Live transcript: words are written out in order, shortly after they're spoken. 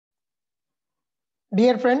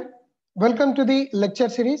Dear friend, welcome to the lecture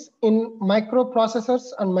series in microprocessors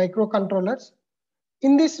and microcontrollers.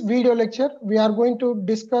 In this video lecture, we are going to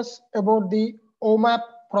discuss about the Omap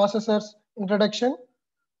processors introduction,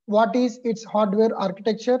 what is its hardware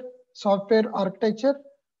architecture, software architecture,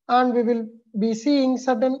 and we will be seeing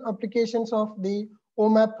certain applications of the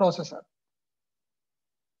Omap processor.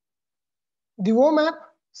 The Omap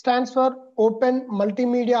stands for Open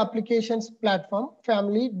Multimedia Applications Platform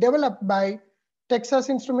family developed by Texas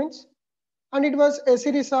Instruments, and it was a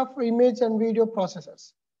series of image and video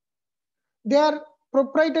processors. They are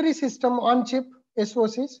proprietary system on chip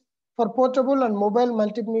SoCs for portable and mobile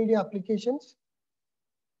multimedia applications.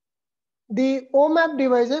 The Omap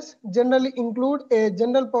devices generally include a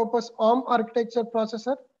general purpose ARM architecture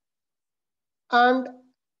processor and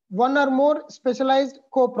one or more specialized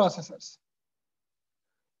co-processors.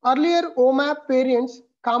 Earlier Omap variants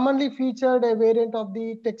commonly featured a variant of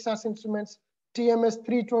the Texas Instruments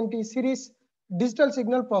TMS320 series digital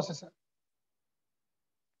signal processor.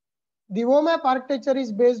 The Omap architecture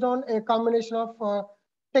is based on a combination of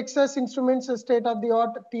Texas Instruments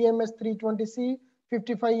state-of-the-art TMS320C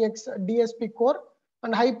 55X DSP core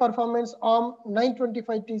and high-performance ARM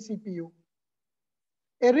 925T CPU.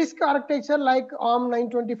 A RISC architecture like ARM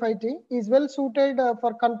 925T is well suited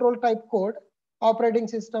for control type code, operating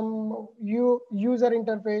system, user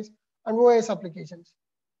interface, and OS applications.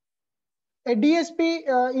 A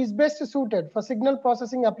DSP is best suited for signal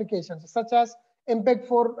processing applications such as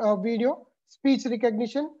MPEG-4 video, speech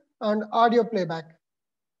recognition, and audio playback.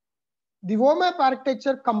 The Omap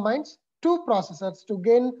architecture combines two processors to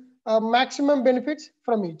gain maximum benefits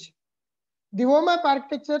from each. The Omap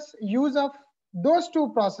architecture's use of those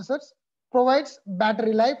two processors provides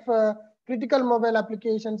battery life, critical mobile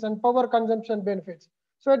applications, and power consumption benefits.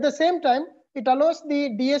 So at the same time, it allows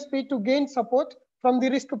the DSP to gain support from the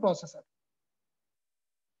RISC processor.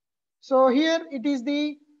 So here it is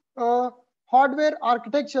the hardware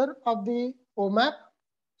architecture of the Omap.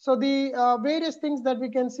 So the various things that we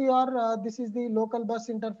can see are this is the local bus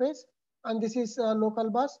interface, and this is local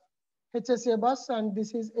bus, HSA bus, and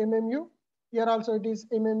this is MMU. Here also it is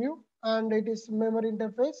MMU, and it is memory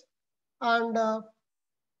interface. And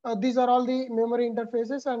these are all the memory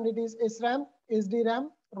interfaces, and it is SRAM, SDRAM,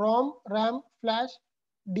 ROM, RAM, flash,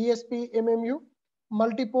 DSP, MMU,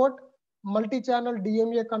 multi-port, multi-channel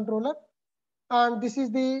DMA controller, and this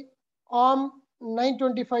is the ARM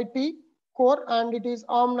 925T core, and it is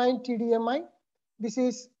ARM 9 TDMI. This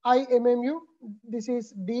is IMMU, this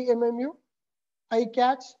is DMMU,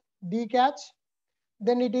 iCatch, DCatch.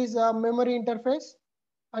 Then it is a memory interface,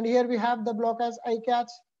 and here we have the block as iCatch,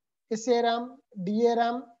 SARAM,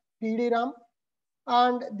 DRAM, PDRAM,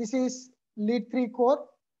 and this is lead 3 core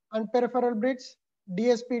and peripheral bridge,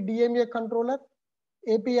 DSP, DMA controller,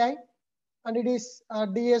 API, and it is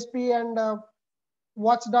DSP and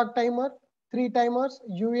watchdog timer, 3 timers,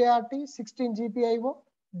 UART, 16 GPIO,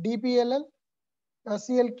 DPLL,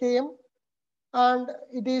 CLKM, and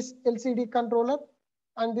it is LCD controller,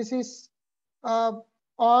 and this is ARM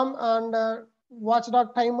and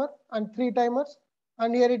watchdog timer and 3 timers,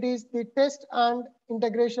 and here it is the test and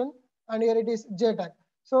integration, and here it is JTAG.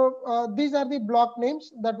 So these are the block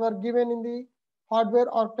names that were given in the hardware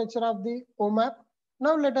architecture of the Omap.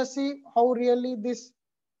 Now let us see how really this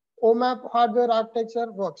Omap hardware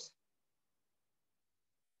architecture works.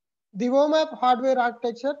 The Omap hardware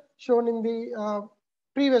architecture shown in the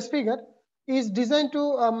previous figure is designed to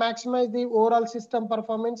maximize the overall system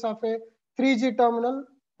performance of a 3G terminal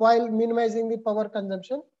while minimizing the power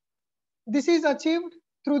consumption. This is achieved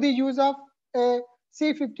through the use of a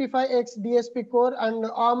C55X DSP core and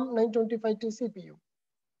ARM 925T CPU.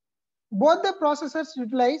 Both the processors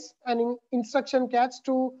utilize an instruction cache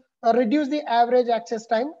to reduce the average access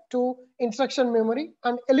time to instruction memory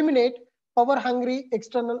and eliminate power-hungry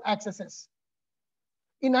external accesses.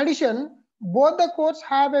 In addition, both the cores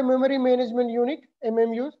have a memory management unit,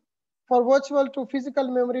 MMU, for virtual to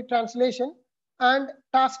physical memory translation and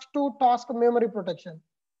task-to-task memory protection.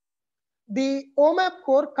 The Omap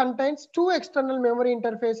core contains 2 external memory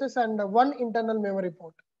interfaces and 1 internal memory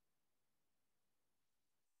port.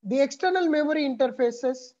 The external memory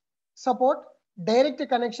interfaces support direct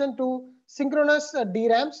connection to synchronous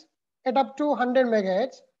DRAMs at up to 100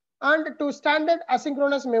 MHz and to standard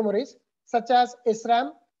asynchronous memories such as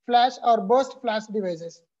SRAM, flash, or burst flash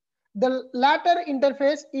devices. The latter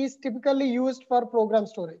interface is typically used for program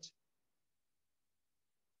storage.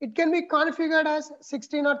 It can be configured as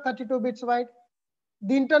 16 or 32 bits wide.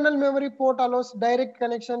 The internal memory port allows direct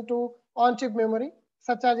connection to on-chip memory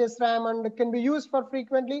such as SRAM and can be used for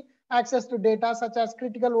frequently access to data such as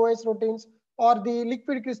critical OS routines or the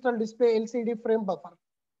liquid crystal display LCD frame buffer.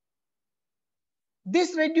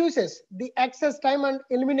 This reduces the access time and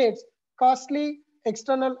eliminates costly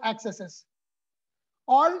external accesses.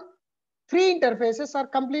 All three interfaces are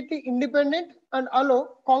completely independent and allow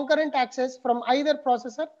concurrent access from either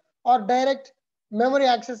processor or direct memory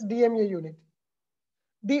access DMA unit.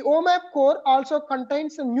 The Omap core also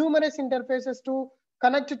contains numerous interfaces to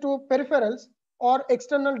connect to peripherals or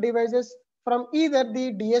external devices from either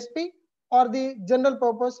the DSP or the general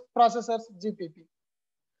purpose processor's GPP.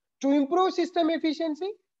 To improve system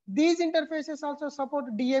efficiency, these interfaces also support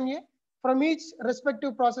DMA from each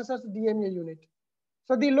respective processor's DMA unit.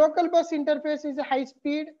 So the local bus interface is a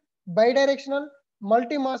high-speed, bidirectional,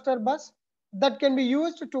 multi-master bus that can be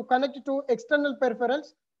used to connect to external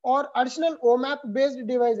peripherals or additional OMAP-based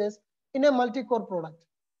devices in a multi-core product.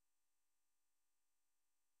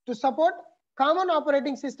 To support common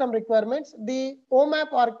operating system requirements, the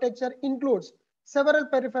OMAP architecture includes several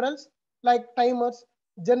peripherals like timers,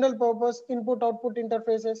 general purpose input-output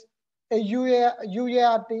interfaces, a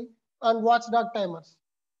UART, and watchdog timers.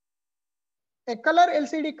 A color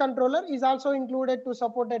LCD controller is also included to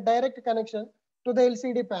support a direct connection to the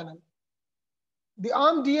LCD panel. The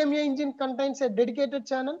ARM DMA engine contains a dedicated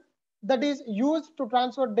channel that is used to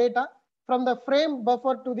transfer data from the frame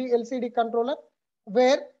buffer to the LCD controller,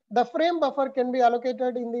 where the frame buffer can be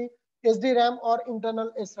allocated in the SDRAM or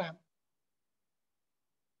internal SRAM.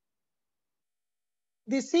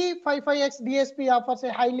 The C55X DSP offers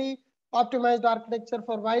a highly optimized architecture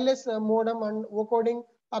for wireless modem and vocoding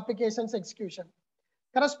applications execution.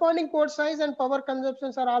 Corresponding code size and power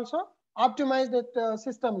consumptions are also optimized at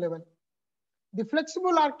system level. The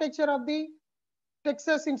flexible architecture of the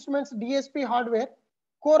Texas Instruments DSP hardware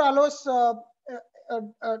core allows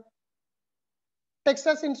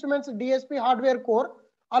Texas Instruments DSP hardware core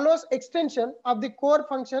allows extension of the core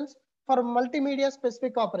functions for multimedia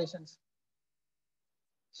specific operations.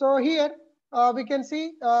 So here we can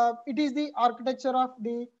see it is the architecture of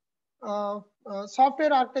the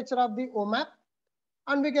software architecture of the OMAP.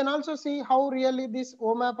 And we can also see how really this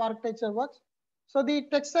OMAP architecture works. So the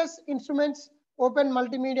Texas Instruments Open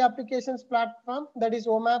Multimedia Applications Platform, that is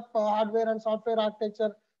OMAP hardware and software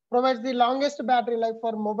architecture, provides the longest battery life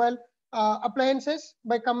for mobile appliances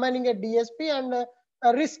by combining a DSP and a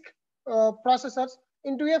RISC processors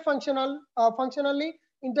into a functionally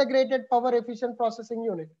integrated power efficient processing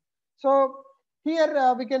unit. So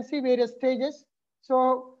here we can see various stages.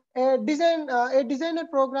 So a designer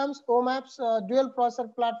programs OMAP's dual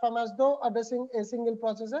processor platform as though addressing a single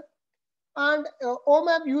processor. And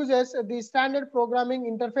OMAP uses the standard programming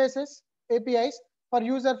interfaces, APIs, for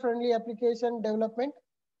user-friendly application development.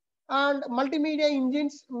 And multimedia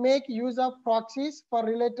engines make use of proxies for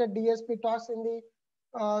related DSP tasks in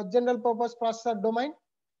the general purpose processor domain.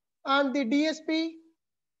 And the DSP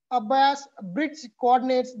bias bridge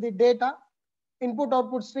coordinates the data, input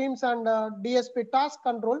output streams, and DSP task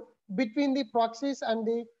control between the proxies and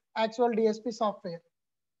the actual DSP software.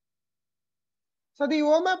 So the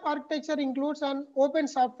OMAP architecture includes an open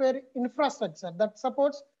software infrastructure that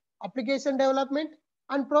supports application development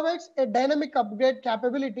and provides a dynamic upgrade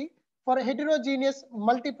capability for a heterogeneous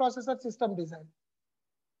multiprocessor system design.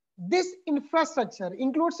 This infrastructure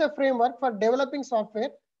includes a framework for developing software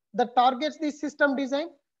that targets the system design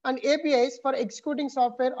and APIs for executing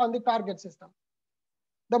software on the target system.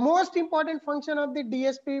 The most important function of the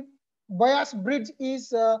DSP bias bridge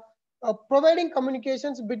is providing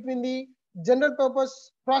communications between the general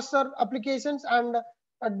purpose processor applications and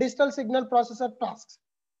digital signal processor tasks.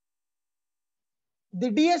 The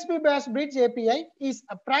DSP bias bridge API is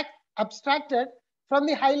abstracted from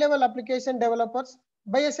the high-level application developers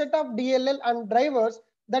by a set of DLL and drivers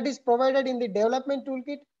that is provided in the development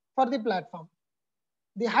toolkit for the platform.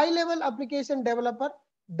 The high-level application developer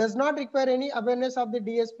does not require any awareness of the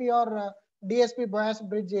DSP or DSP bias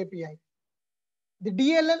bridge API. The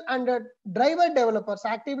DLL and driver developers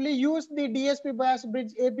actively use the DSP bias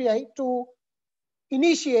bridge API to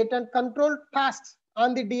initiate and control tasks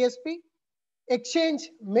on the DSP, exchange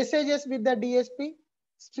messages with the DSP,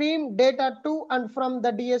 stream data to and from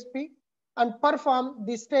the DSP, and perform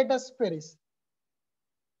the status queries.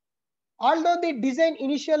 Although the design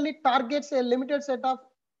initially targets a limited set of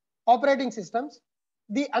operating systems,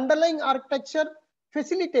 the underlying architecture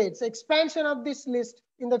facilitates expansion of this list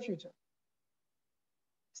in the future.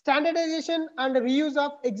 Standardization and reuse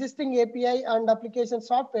of existing API and application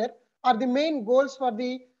software are the main goals for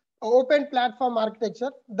the open platform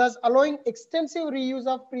architecture, thus allowing extensive reuse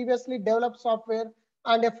of previously developed software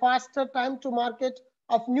and a faster time to market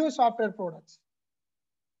of new software products.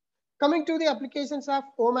 Coming to the applications of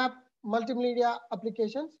OMAP multimedia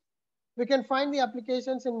applications. We can find the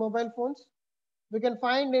applications in mobile phones. We can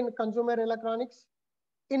find in consumer electronics,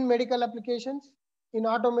 in medical applications, in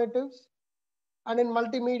automotives, and in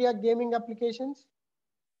multimedia gaming applications,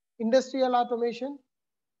 industrial automation,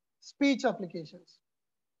 speech applications.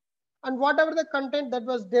 And whatever the content that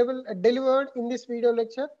was delivered in this video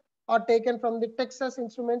lecture are taken from the Texas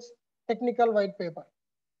Instruments technical white paper.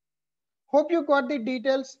 Hope you got the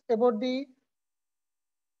details about the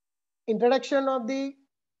introduction of the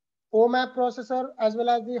Omap processor as well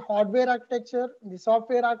as the hardware architecture, the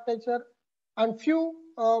software architecture, and few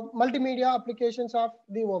multimedia applications of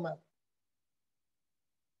the Omap.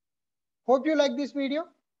 Hope you like this video.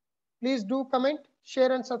 Please do comment,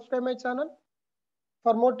 share, and subscribe my channel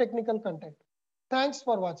for more technical content. Thanks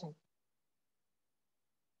for watching.